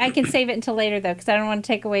 I can save it until later though, because I don't want to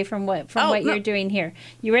take away from what you're doing here.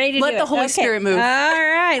 You ready to do it? Let the Holy Spirit move. All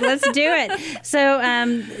right, let's do it. So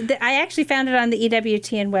I actually found it on the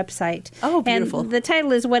EWTN website. Oh, beautiful. And the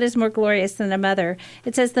title is "What is More Glorious Than a Mother?"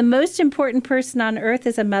 It says the most important person on earth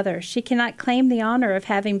is a mother. She cannot claim the honor of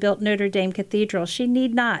having built Notre Dame Cathedral. She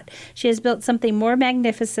need not. She has built something more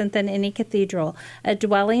magnificent than any cathedral, a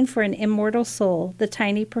dwelling for an immortal soul, the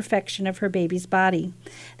tiny perfection of her baby's body.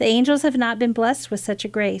 The angels have not been blessed with such a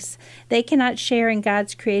grace. They cannot share in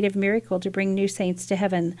God's creative miracle to bring new saints to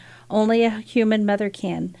heaven. Only a human mother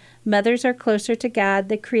can. Mothers are closer to God,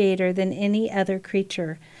 the Creator, than any other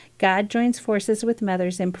creature. God joins forces with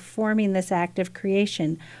mothers in performing this act of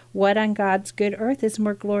creation. What on God's good earth is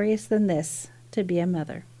more glorious than this, to be a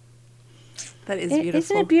mother? That is beautiful.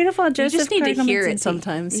 Isn't it beautiful? Joseph you just need to hear Cardinal it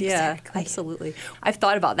sometimes. Exactly. Yeah, absolutely. I've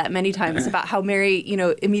thought about that many times, about how Mary,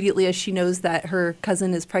 immediately as she knows that her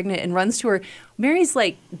cousin is pregnant and runs to her, Mary's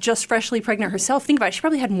like just freshly pregnant herself. Think about it. She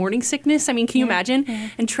probably had morning sickness. I mean, can you imagine? Yeah.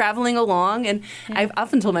 And traveling along. And I've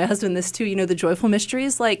often told my husband this too, the joyful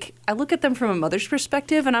mysteries. Like, I look at them from a mother's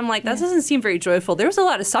perspective and I'm like, that doesn't seem very joyful. There was a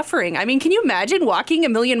lot of suffering. I mean, can you imagine walking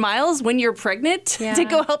 1,000,000 miles when you're pregnant to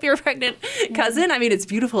go help your pregnant cousin? I mean, it's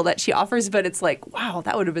beautiful that she offers, but it's like, wow,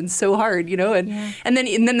 that would have been so hard, And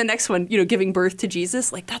then the next one, giving birth to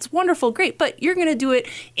Jesus, like, that's wonderful, great, but you're going to do it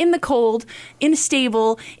in the cold, in a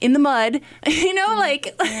stable, in the mud,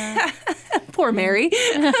 poor Mary.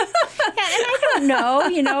 And I don't know,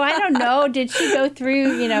 I don't know. Did she go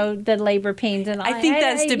through, the labor pains and all? I think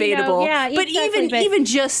that's debatable. But exactly, even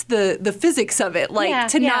just the physics of it,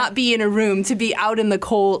 not be in a room, to be out in the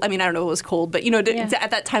cold. I mean, I don't know if it was cold, but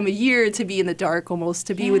at that time of year, to be in the dark almost,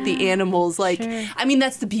 to be with the animals, sure. I mean,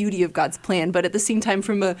 that's the beauty of God's plan. But at the same time,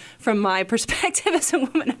 from my perspective as a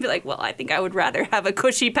woman, I'd be like, well, I think I would rather have a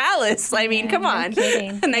cushy palace. I mean, come on,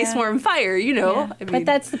 a nice warm fire, Yeah. I mean, but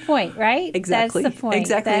that's the point, right? Exactly. That's the point.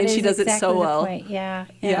 Exactly, that and she does it so well. Yeah.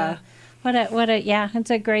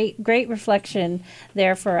 It's a great reflection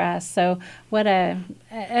there for us. So what a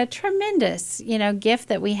tremendous, gift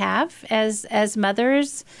that we have as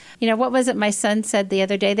mothers. What was it my son said the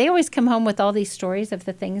other day? They always come home with all these stories of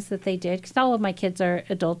the things that they did, because all of my kids are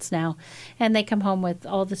adults now, and they come home with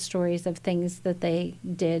all the stories of things that they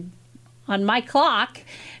did on my clock,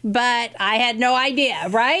 but I had no idea,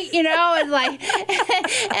 right? And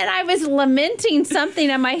and I was lamenting something,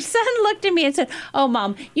 and my son looked at me and said, "Oh,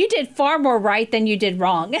 Mom, you did far more right than you did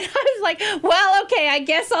wrong." And I was like, well, okay, I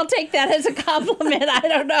guess I'll take that as a compliment. I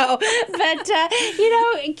don't know.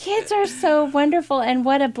 But, kids are so wonderful, and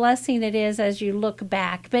what a blessing it is as you look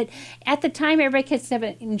back. But at the time, everybody could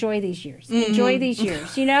say, enjoy these years. Enjoy these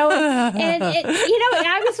years, And,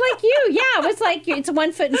 I was like you. Yeah, it was like it's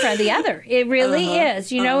one foot in front of the other. It really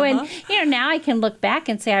is, and, now I can look back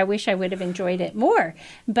and say, I wish I would have enjoyed it more.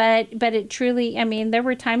 But it truly, I mean, there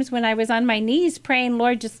were times when I was on my knees praying,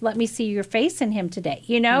 Lord, just let me see your face in him today,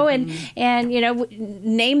 and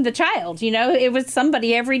name the child, it was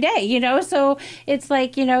somebody every day, so it's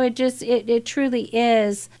like, it truly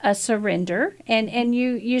is a surrender. And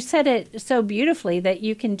you said it so beautifully that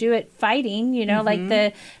you can do it fighting,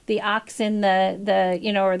 like the ox in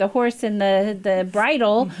the or the horse in the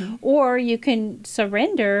bridle, or you can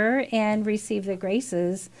surrender and receive the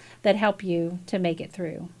graces that help you to make it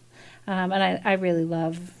through. And I really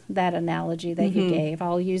love that analogy that you gave.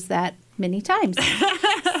 I'll use that many times.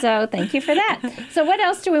 So thank you for that. So what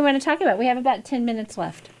else do we want to talk about? We have about 10 minutes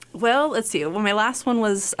left. Well, let's see. Well, my last one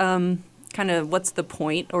was kind of what's the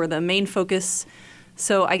point or the main focus.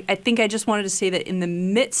 So I think I just wanted to say that in the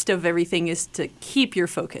midst of everything is to keep your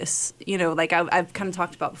focus. I've kind of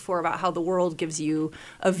talked about before about how the world gives you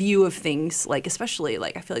a view of things, especially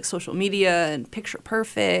I feel like social media and picture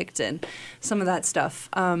perfect and some of that stuff.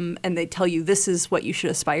 And they tell you this is what you should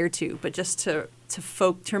aspire to, but just to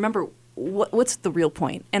remember what's the real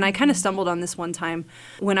point. And I kind of stumbled on this one time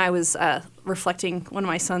when I was reflecting. One of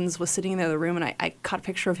my sons was sitting in the other room, and I caught a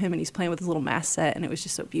picture of him, and he's playing with his little mass set, and it was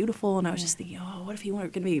just so beautiful. And I was just thinking, oh, what if he were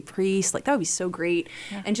going to be a priest? That would be so great.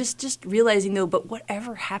 Yeah. And just realizing, though, but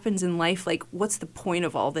whatever happens in life, what's the point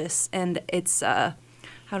of all this? And it's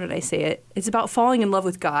how did I say it? It's about falling in love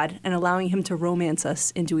with God and allowing him to romance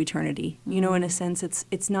us into eternity. In a sense,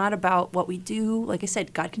 it's not about what we do. Like I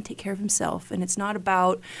said, God can take care of himself. And it's not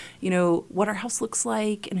about, what our house looks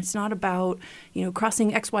like. And it's not about,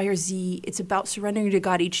 crossing X, Y, or Z. It's about surrendering to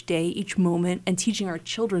God each day, each moment, and teaching our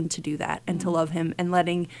children to do that and to love him and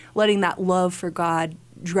letting that love for God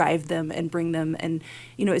drive them and bring them. And,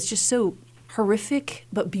 it's just so horrific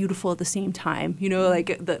but beautiful at the same time. You know,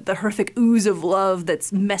 like the horrific ooze of love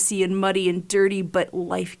that's messy and muddy and dirty but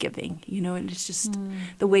life-giving, you know, and it's just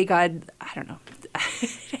the way God, I don't know.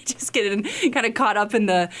 I just get kind of caught up in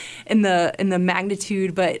the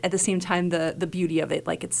magnitude, but at the same time the beauty of it.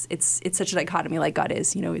 Like it's such a dichotomy, like God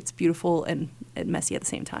is. You know, it's beautiful and messy at the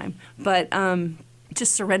same time. But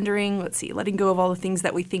just surrendering, letting go of all the things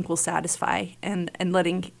that we think will satisfy, and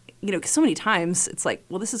letting, you know, because so many times it's like,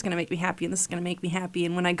 well, this is going to make me happy, and this is going to make me happy,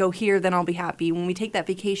 and when I go here, then I'll be happy. When we take that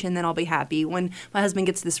vacation, then I'll be happy. When my husband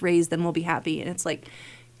gets this raise, then we'll be happy. And it's like,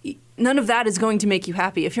 none of that is going to make you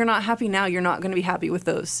happy. If you're not happy now, you're not going to be happy with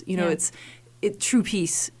those. You know, true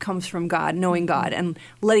peace comes from God, knowing God, and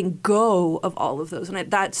letting go of all of those.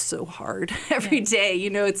 And that's so hard every day.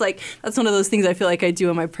 You know, it's like, that's one of those things I feel like I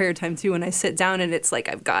do in my prayer time too. When I sit down and it's like,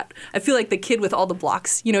 I feel like the kid with all the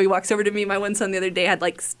blocks. You know, he walks over to me. My one son the other day had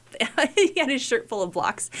he had his shirt full of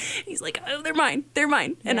blocks. He's like, oh, they're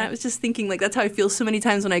mine. And I was just thinking, like, that's how I feel so many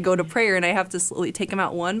times when I go to prayer, and I have to slowly take them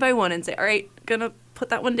out one by one and say, all right, gonna put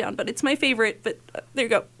that one down, but it's my favorite, but there you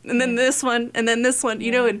go. And then this one, and then this one,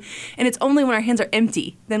 you know, and it's only when our hands are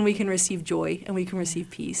empty, then we can receive joy and we can receive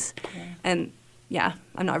peace. And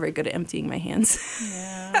I'm not very good at emptying my hands.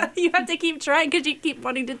 You have to keep trying because you keep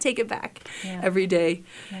wanting to take it back every day,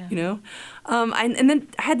 you know. And then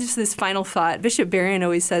I had just this final thought. Bishop Barron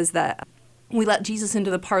always says that we let Jesus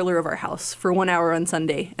into the parlor of our house for 1 hour on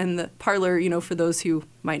Sunday. And the parlor, you know, for those who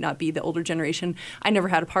might not be the older generation, I never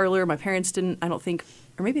had a parlor. My parents didn't, I don't think,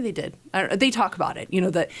 or maybe they did. I don't know. They talk about it, you know,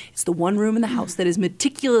 that it's the one room in the house that is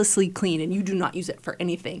meticulously clean and you do not use it for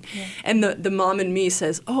anything. And the mom in me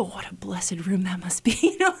says, oh, what a blessed room that must be.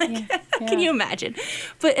 You know, like, can you imagine?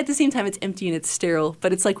 But at the same time, it's empty and it's sterile.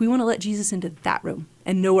 But it's like, we want to let Jesus into that room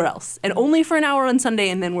and nowhere else. And only for an hour on Sunday,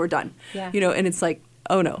 and then we're done. You know, and it's like,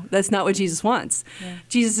 oh no, that's not what Jesus wants.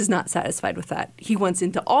 Jesus is not satisfied with that. He wants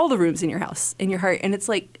into all the rooms in your house, in your heart. And it's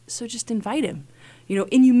like, so just invite him, you know,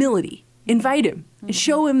 in humility. Invite him and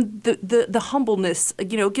show him the humbleness,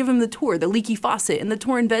 you know, give him the tour, the leaky faucet and the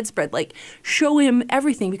torn bedspread. Like, show him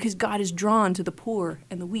everything, because God is drawn to the poor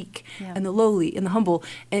and the weak and the lowly and the humble.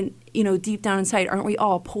 And, you know, deep down inside, aren't we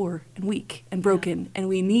all poor and weak and broken? And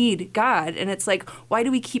we need God. And it's like, why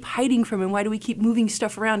do we keep hiding from him? Why do we keep moving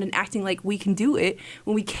stuff around and acting like we can do it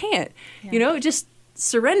when we can't? You know, just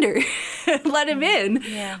surrender. Let him in.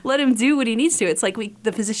 Let him do what he needs to. It's like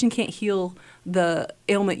the physician can't heal the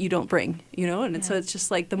ailment you don't bring, you know? And so it's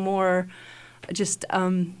just like the more just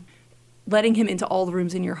letting him into all the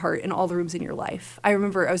rooms in your heart and all the rooms in your life. I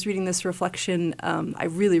remember I was reading this reflection I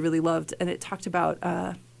really, really loved, and it talked about,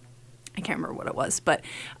 I can't remember what it was, but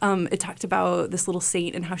it talked about this little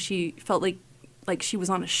saint and how she felt like she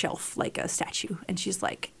was on a shelf, like a statue. And she's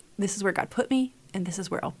like, this is where God put me, and this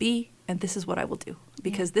is where I'll be, and this is what I will do,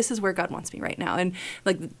 because this is where God wants me right now. And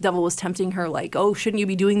like the devil was tempting her, like, oh, shouldn't you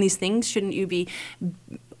be doing these things? Shouldn't you be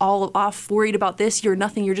all off worried about this? You're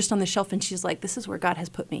nothing. You're just on the shelf. And she's like, this is where God has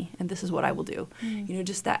put me, and this is what I will do. You know,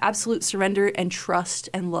 just that absolute surrender and trust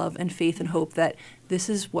and love and faith and hope that this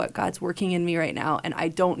is what God's working in me right now. And I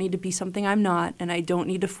don't need to be something I'm not, and I don't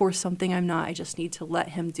need to force something I'm not. I just need to let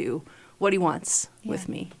him do what he wants with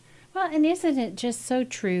me. Well, and isn't it just so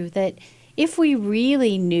true that if we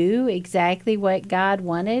really knew exactly what God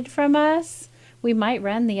wanted from us, we might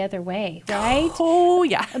run the other way, right? Oh,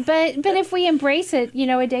 yeah. But if we embrace it, you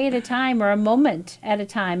know, a day at a time, or a moment at a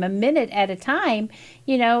time, a minute at a time,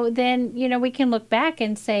 you know, then, you know, we can look back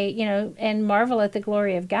and say, you know, and marvel at the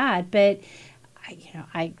glory of God. But, you know,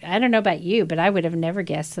 I don't know about you, but I would have never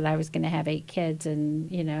guessed that I was going to have 8 kids and,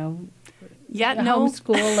 you know,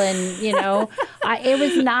 homeschool and, you know, it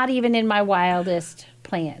was not even in my wildest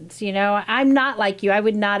plans. You know, I'm not like you. I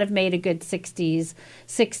would not have made a good 60s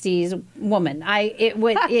woman.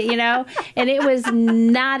 You know, and it was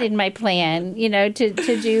not in my plan, you know,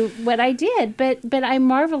 to do what I did. But I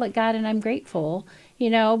marvel at God, and I'm grateful, you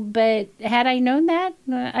know. But had I known that,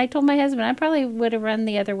 I told my husband I probably would have run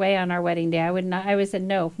the other way on our wedding day. I would not. I would have said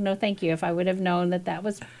no, thank you. If I would have known that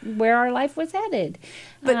was where our life was headed.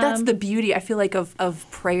 But that's the beauty, I feel like, of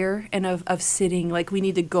prayer and of sitting. Like, we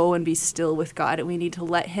need to go and be still with God, and we need to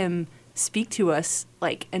let him speak to us,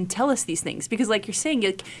 like, and tell us these things. Because, like you're saying,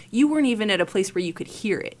 like, you weren't even at a place where you could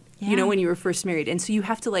hear it, you know, when you were first married. And so you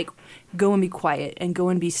have to, like, go and be quiet and go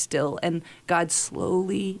and be still. And God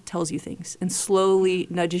slowly tells you things and slowly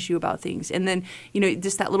nudges you about things. And then, you know,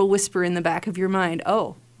 just that little whisper in the back of your mind,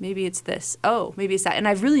 oh, maybe it's this. Oh, maybe it's that. And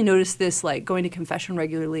I've really noticed this, like, going to confession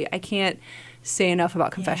regularly. I can't say enough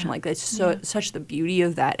about confession. Like that's such the beauty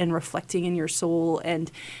of that, and reflecting in your soul,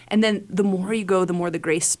 and then the more you go, the more the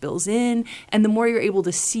grace spills in, and the more you're able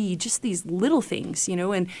to see just these little things,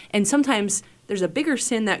 and sometimes there's a bigger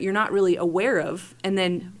sin that you're not really aware of, and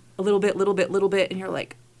then a little bit, and you're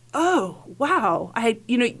like, oh, wow.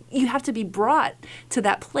 You have to be brought to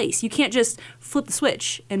that place. You can't just flip the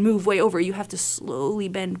switch and move way over. You have to slowly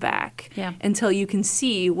bend back until you can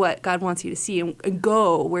see what God wants you to see and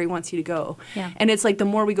go where he wants you to go. Yeah. And it's like the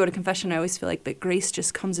more we go to confession, I always feel like that grace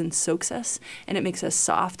just comes and soaks us, and it makes us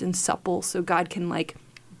soft and supple so God can like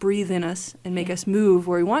breathe in us and make us move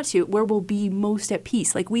where we want to, where we'll be most at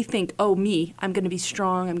peace. Like we think, oh, I'm going to be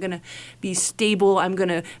strong, I'm going to be stable, I'm going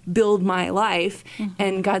to build my life.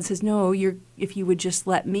 And God says, no, if you would just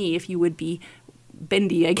let me, if you would be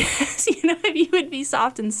bendy, I guess, if you would be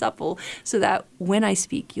soft and supple, so that when I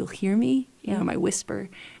speak, you'll hear me, my whisper,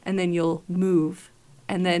 and then you'll move.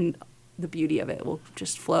 And then the beauty of it will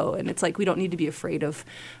just flow. And it's like we don't need to be afraid of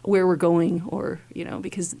where we're going, or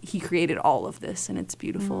because he created all of this, and it's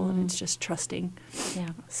beautiful, and it's just trusting.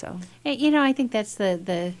 So I think that's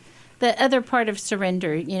the other part of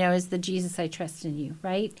surrender, is the Jesus, I trust in you,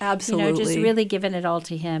 right? Absolutely. Just really giving it all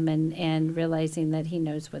to him, and realizing that he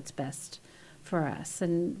knows what's best for us.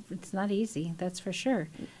 And it's not easy, that's for sure,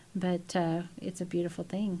 but it's a beautiful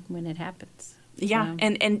thing when it happens. Yeah,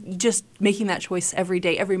 and just making that choice every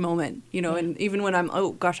day, every moment, and even when I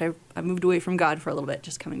moved away from God for a little bit,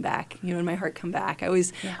 just coming back, and my heart come back. I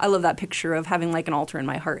love that picture of having like an altar in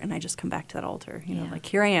my heart, and I just come back to that altar, like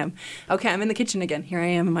here I am. Okay, I'm in the kitchen again. Here I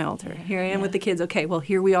am in my altar. Here I am with the kids. Okay, well,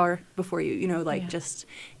 here we are before you, just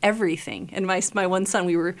everything. And my one son,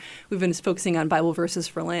 we've been focusing on Bible verses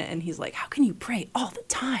for Lent, and he's like, how can you pray all the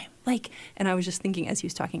time? And I was just thinking as he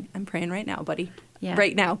was talking, I'm praying right now, buddy. Yeah.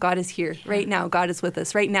 Right now, God is here. Yeah. Right now, God is with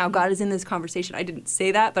us. Right now, God is in this conversation. I didn't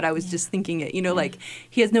say that, but I was just thinking it. Like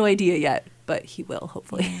he has no idea yet, but he will,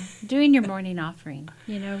 hopefully. Yeah. Doing your morning offering,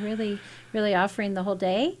 really, really offering the whole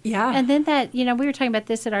day. Yeah. And then that, we were talking about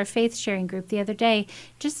this at our faith sharing group the other day,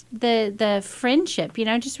 just the friendship,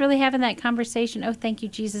 just really having that conversation. Oh, thank you,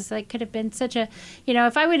 Jesus. That could have been such a,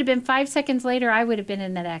 if I would have been 5 seconds later, I would have been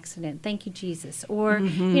in that accident. Thank you, Jesus. Or,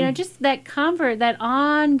 just that that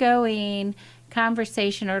ongoing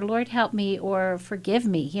conversation, or Lord help me, or forgive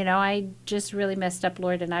me. I just really messed up,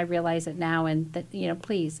 Lord, and I realize it now, and that,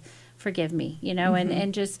 please forgive me,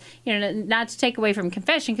 and just, not to take away from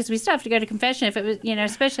confession, because we still have to go to confession if it was,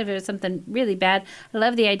 especially if it was something really bad. I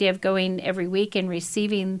love the idea of going every week and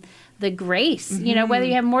receiving the grace, whether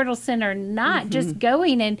you have mortal sin or not, just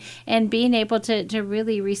going and being able to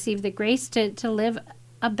really receive the grace to live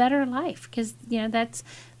a better life, because,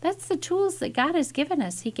 that's the tools that God has given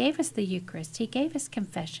us. He gave us the Eucharist. He gave us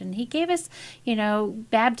confession. He gave us,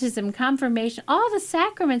 baptism, confirmation, all the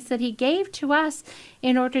sacraments that he gave to us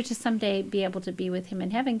in order to someday be able to be with him in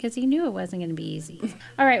heaven, because he knew it wasn't going to be easy.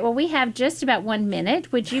 All right, well, we have just about 1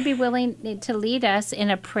 minute. Would you be willing to lead us in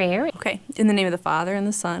a prayer? Okay. In the name of the Father, and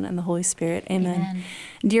the Son, and the Holy Spirit. Amen.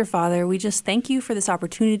 Dear Father, we just thank you for this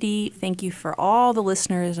opportunity. Thank you for all the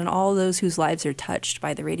listeners and all those whose lives are touched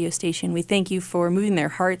by the radio station. We thank you for moving their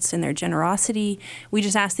hearts and their generosity. We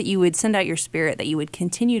just ask that you would send out your Spirit, that you would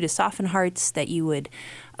continue to soften hearts, that you would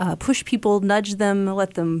push people, nudge them,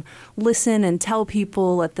 let them listen and tell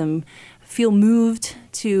people, let them feel moved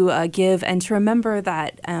to give, and to remember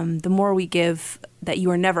that the more we give, that you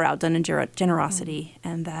are never outdone in generosity,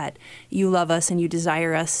 and that you love us and you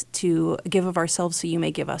desire us to give of ourselves so you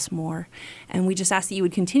may give us more. And we just ask that you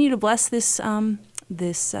would continue to bless this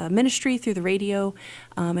ministry through the radio,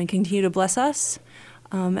 and continue to bless us.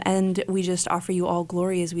 And we just offer you all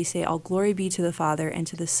glory as we say, all glory be to the Father, and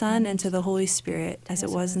to the Son, and to the Holy Spirit, as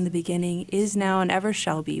it was in the beginning, is now, and ever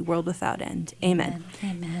shall be, world without end. Amen.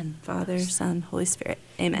 Amen. Father, Son, Holy Spirit.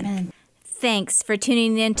 Amen. Amen. Thanks for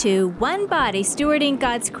tuning in to One Body Stewarding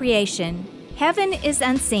God's Creation. Heaven is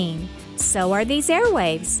unseen, so are these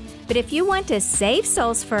airwaves. But if you want to save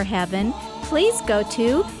souls for heaven, please go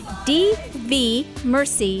to dvmercy.com,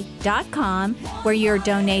 where your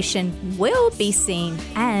donation will be seen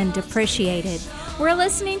and appreciated. We're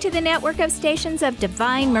listening to the network of stations of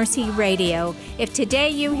Divine Mercy Radio. If today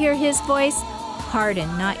you hear his voice, harden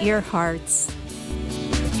not your hearts.